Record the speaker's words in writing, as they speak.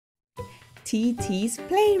TT's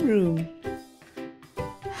Playroom.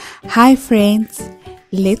 Hi friends,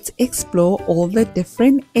 let's explore all the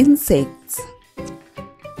different insects.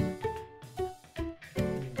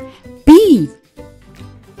 Bee.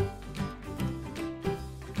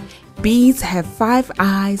 Bees have 5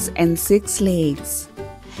 eyes and 6 legs.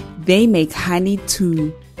 They make honey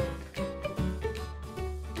too.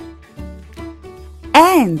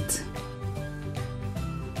 Ant.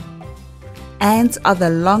 Ants are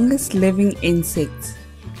the longest living insects.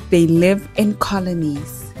 They live in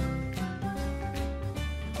colonies.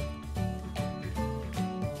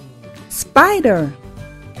 Spider.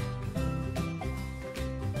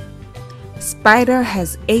 Spider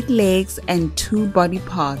has 8 legs and 2 body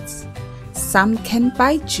parts. Some can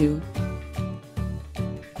bite you.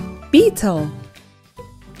 Beetle.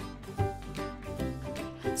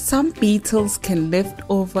 Some beetles can lift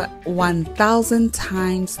over 1,000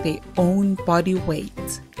 times their own body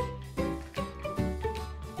weight.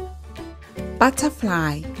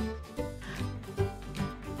 Butterfly.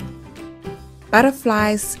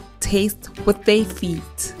 Butterflies taste with their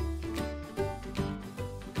feet.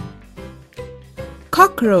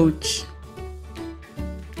 Cockroach.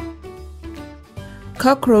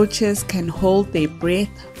 Cockroaches can hold their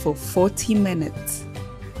breath for 40 minutes.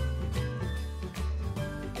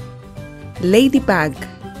 Ladybug.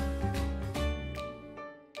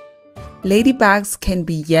 Ladybugs can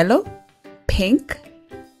be yellow, pink,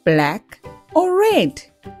 black, or red,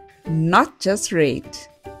 not just red.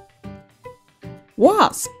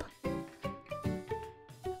 Wasp.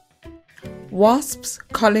 Wasps'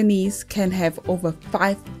 colonies can have over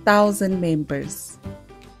 5,000 members.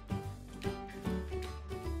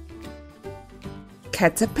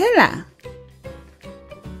 Caterpillar.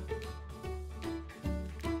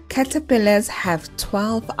 Caterpillars have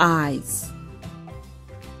 12 eyes.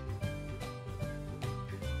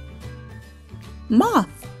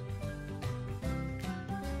 Moth.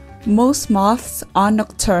 Most moths are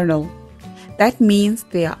nocturnal. That means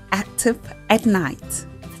they are active at night.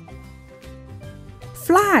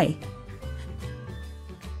 Fly.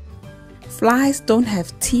 Flies don't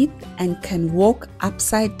have teeth and can walk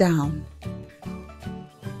upside down.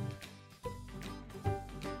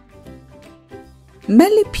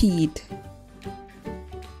 Millipede.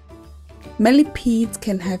 Millipedes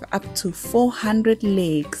can have up to 400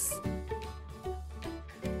 legs.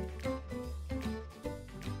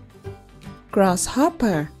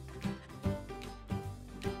 Grasshopper.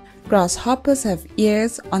 Grasshoppers have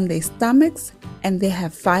ears on their stomachs and they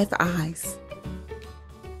have 5 eyes.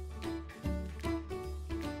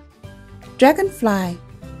 Dragonfly.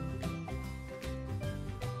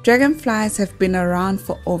 Dragonflies have been around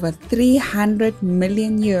for over 300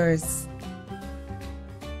 million years.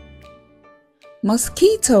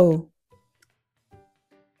 Mosquito.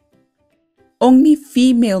 Only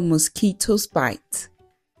female mosquitoes bite.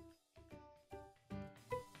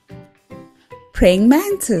 Praying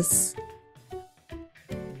mantis.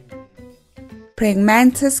 Praying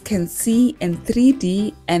mantis can see in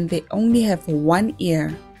 3D and they only have 1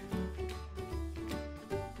 ear.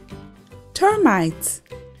 Termites.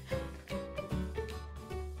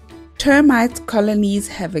 Termite colonies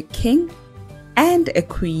have a king and a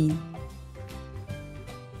queen.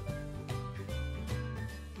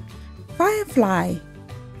 Firefly.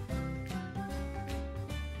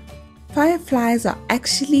 Fireflies are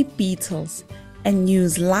actually beetles and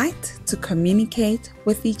use light to communicate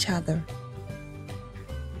with each other.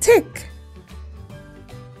 Tick.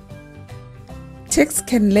 Ticks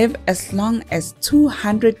can live as long as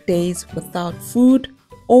 200 days without food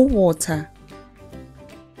or water.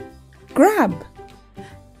 Grub.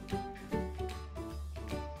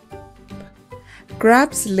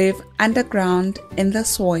 Grubs live underground in the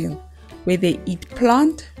soil where they eat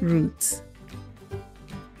plant roots.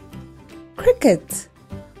 Cricket.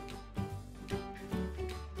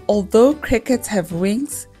 Although crickets have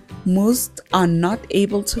wings, most are not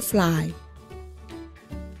able to fly.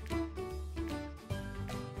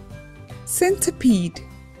 Centipede.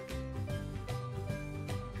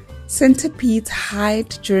 Centipedes hide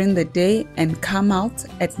during the day and come out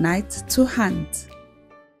at night to hunt.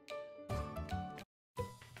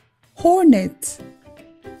 Hornet.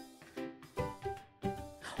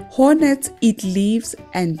 Hornets eat leaves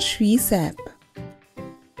and tree sap.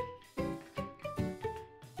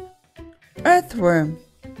 Earthworm.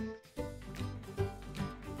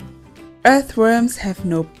 Earthworms have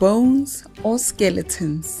no bones or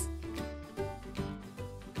skeletons.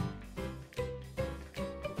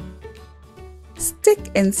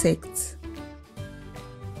 Stick insects.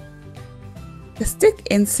 The stick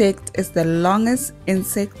insect is the longest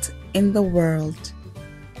insect in the world.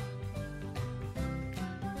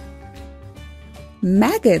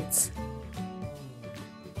 Maggots.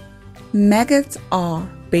 Maggots are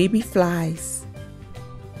baby flies.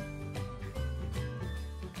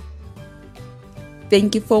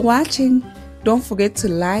 Thank you for watching. Don't forget to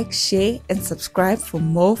like, share, and subscribe for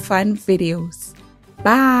more fun videos.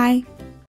 Bye!